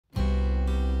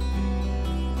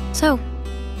So,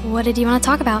 what did you want to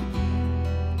talk about?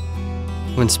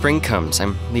 When spring comes,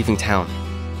 I'm leaving town.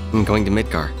 I'm going to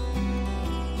Midgar.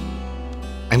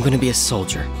 I'm going to be a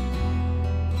soldier.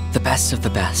 The best of the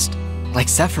best. Like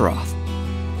Sephiroth.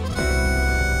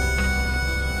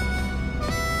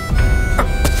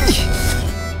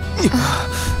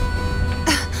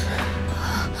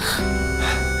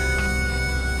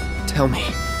 Tell me,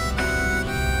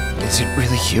 is it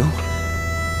really you?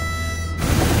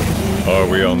 Are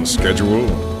we on schedule?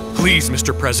 Please,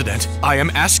 Mr. President, I am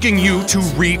asking you to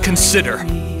reconsider.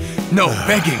 No,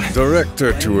 begging.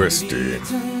 Director Twisty.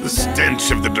 The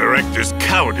stench of the director's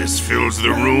cowardice fills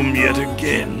the room yet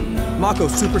again. Mako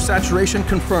supersaturation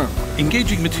confirmed.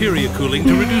 Engaging materia cooling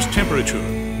to reduce temperature.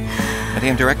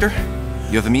 Madam Director,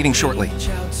 you have a meeting shortly.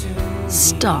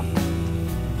 Stop.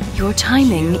 Your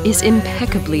timing is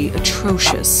impeccably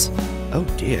atrocious. Oh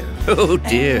dear, oh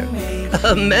dear.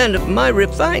 A man of my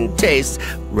refined taste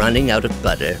running out of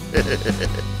butter.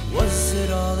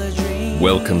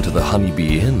 Welcome to the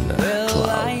Honeybee Inn,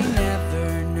 Cloud.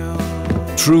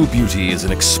 True beauty is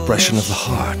an expression of the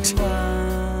heart.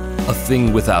 A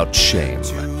thing without shame,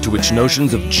 to which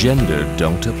notions of gender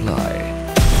don't apply.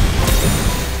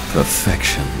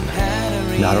 Perfection.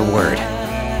 Not a word.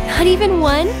 Not even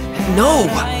one? No!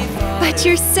 But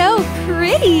you're so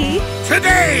pretty!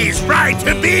 Today's right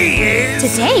to be is...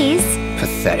 Today's?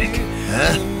 Pathetic.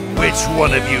 Huh? Which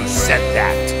one of you said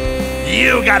that?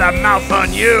 You got a mouth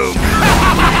on you!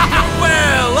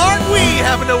 Well, aren't we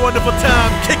having a wonderful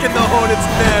time kicking the hornet's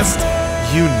nest?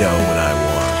 You know what I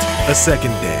want. A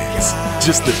second dance.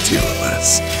 Just the two of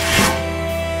us.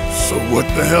 So what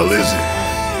the hell is it?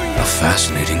 A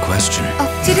fascinating question. Oh,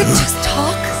 did it just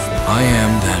talk? I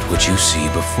am that which you see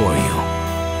before you.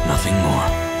 Nothing more.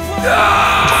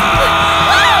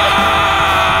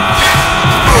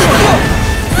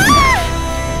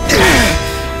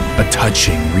 A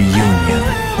touching reunion.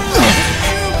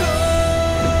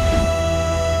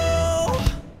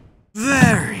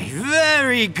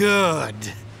 Very good.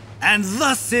 And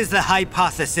thus is the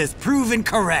hypothesis proven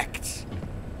correct.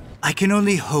 I can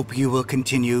only hope you will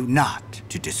continue not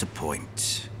to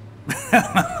disappoint. It's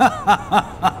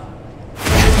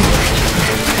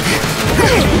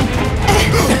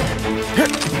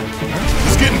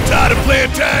getting tired of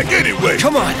playing tag anyway.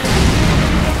 Come on.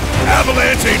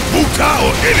 Avalanche ain't Fuka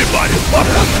or anybody.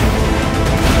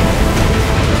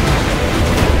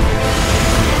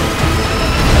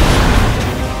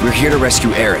 We're here to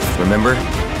rescue Aerith, remember?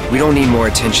 We don't need more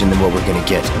attention than what we're gonna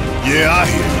get. Yeah, I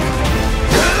hear you.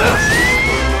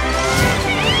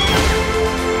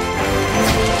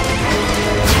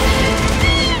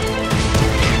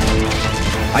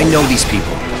 I know these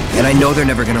people, and I know they're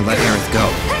never gonna let Aerith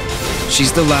go.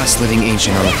 She's the last living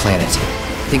ancient on the planet.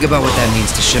 Think about what that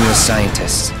means to Shinra's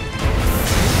scientists.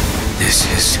 This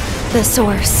is... the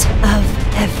source of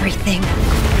everything.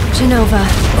 Genova.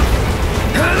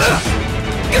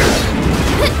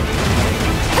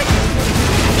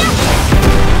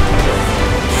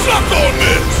 Suck on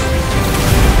this!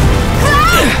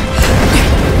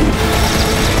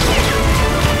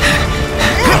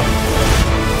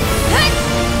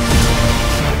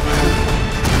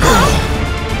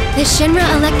 The Shinra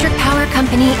Electric Power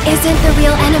Company isn't the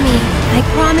real enemy. I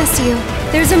promise you,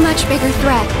 there's a much bigger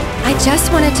threat. I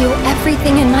just want to do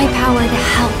everything in my power to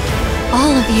help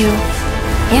all of you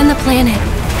and the planet.